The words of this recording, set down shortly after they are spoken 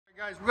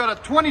Guys, we got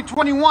a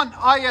 2021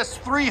 IS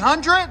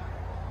 300. I'm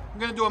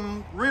gonna do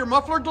a rear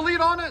muffler delete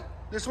on it.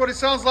 This is what it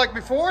sounds like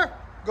before.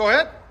 Go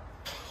ahead.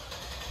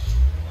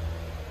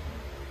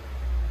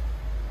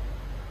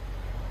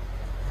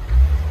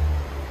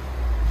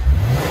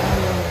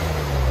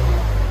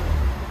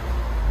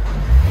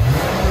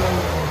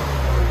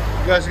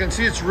 You guys can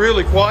see it's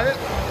really quiet.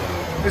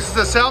 This is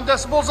the sound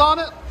decibels on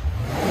it.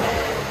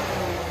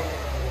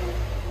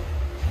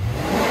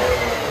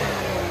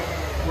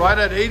 Right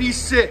at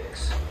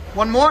 86.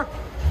 One more.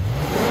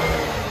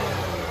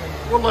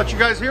 We'll let you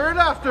guys hear it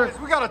after.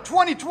 We got a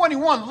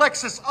 2021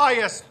 Lexus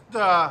IS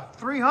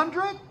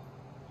 300.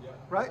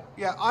 Right?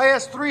 Yeah,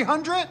 IS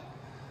 300.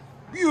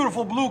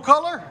 Beautiful blue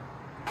color.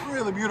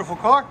 Really beautiful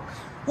car.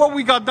 What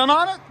we got done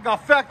on it,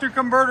 got factory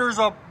converters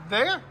up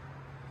there.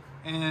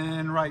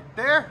 And right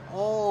there.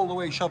 All the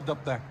way shoved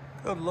up there.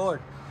 Good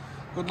Lord.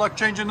 Good luck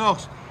changing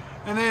those.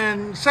 And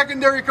then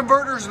secondary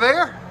converters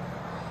there.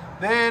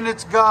 Then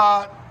it's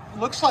got,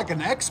 looks like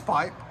an X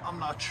pipe. I'm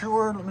not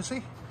sure. Let me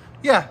see.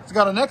 Yeah, it's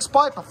got an X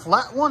pipe, a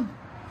flat one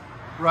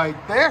right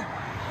there.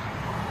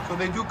 So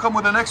they do come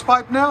with an X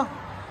pipe now.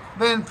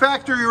 Then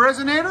factory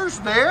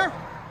resonators there.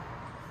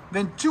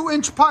 Then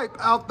 2-inch pipe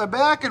out the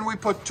back, and we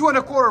put 2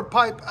 1/4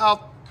 pipe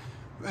out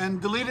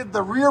and deleted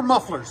the rear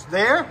mufflers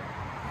there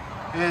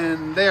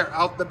and there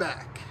out the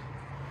back.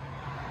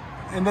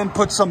 And then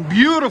put some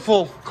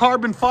beautiful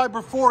carbon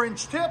fiber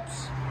 4-inch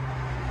tips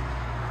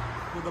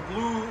with a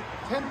blue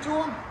tint to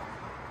them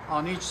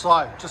on each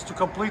side, just to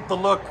complete the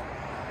look.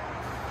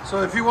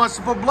 So if he wants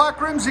to put black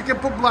rims, he can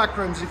put black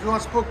rims. If he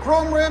wants to put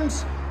chrome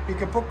rims, he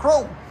can put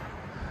chrome.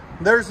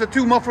 There's the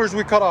 2 mufflers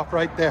we cut off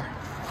right there.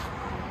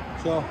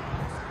 So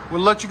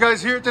we'll let you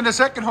guys hear it in a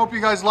second. Hope you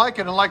guys like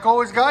it. And like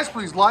always, guys,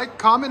 please like,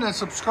 comment, and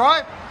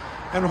subscribe.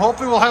 And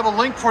hopefully we'll have a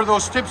link for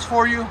those tips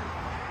for you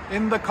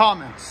in the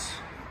comments.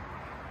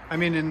 I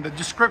mean, in the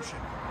description.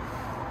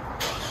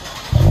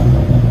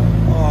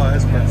 Oh,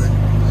 that's perfect.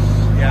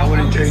 Yeah, I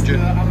wouldn't change it.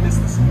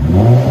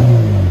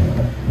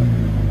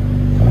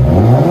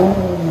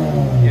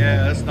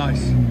 Yeah, that's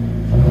nice.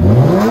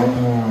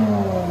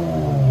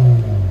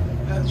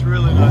 That's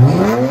really nice.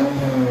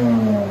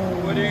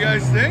 What do you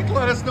guys think?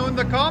 Let us know in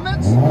the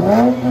comments.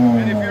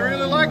 And if you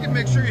really like it,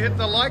 make sure you hit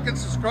the like and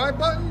subscribe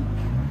button.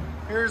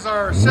 Here's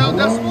our sound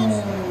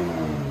decibels.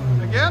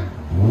 Again.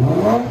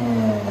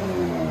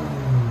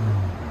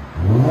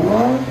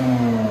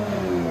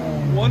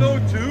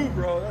 102,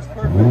 bro. That's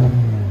perfect.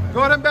 Go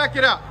ahead and back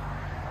it out.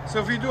 So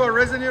if you do a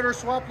resonator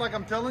swap like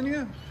I'm telling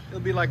you, it'll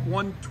be like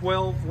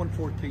 112,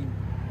 114.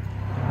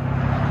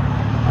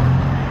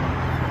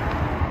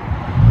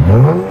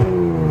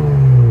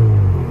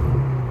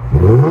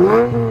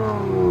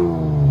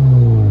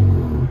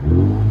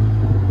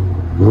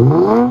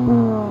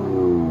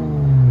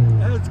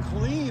 That's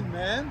clean,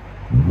 man.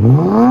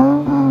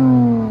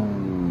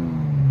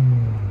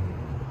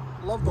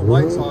 Love the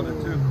lights on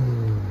it too.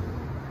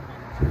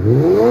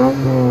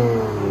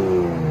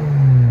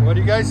 What do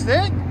you guys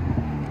think?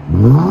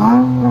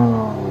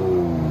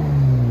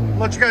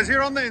 Let you guys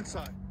hear on the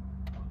inside.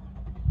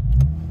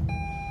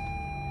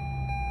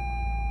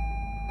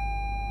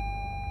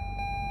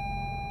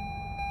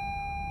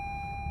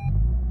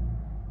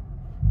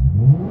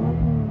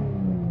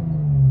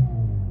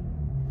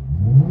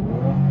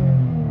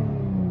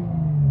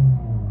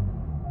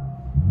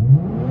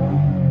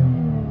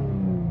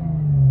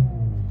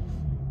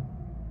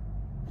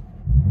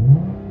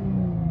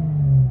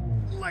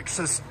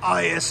 Lexus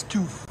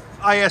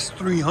IS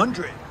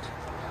 300.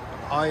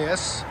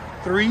 IS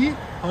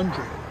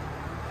 300.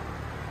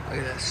 Look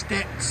at that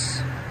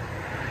stance.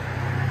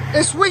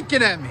 It's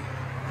winking at me.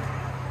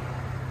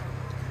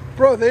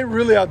 Bro, they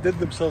really outdid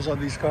themselves on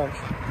these cars.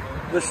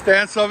 The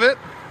stance of it.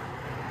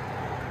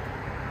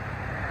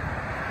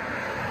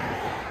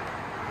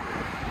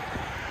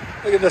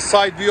 Look at the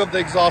side view of the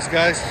exhaust,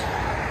 guys.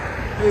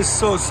 It's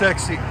so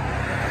sexy.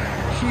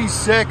 She's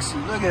sexy.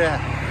 Look at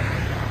that.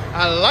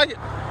 I like it.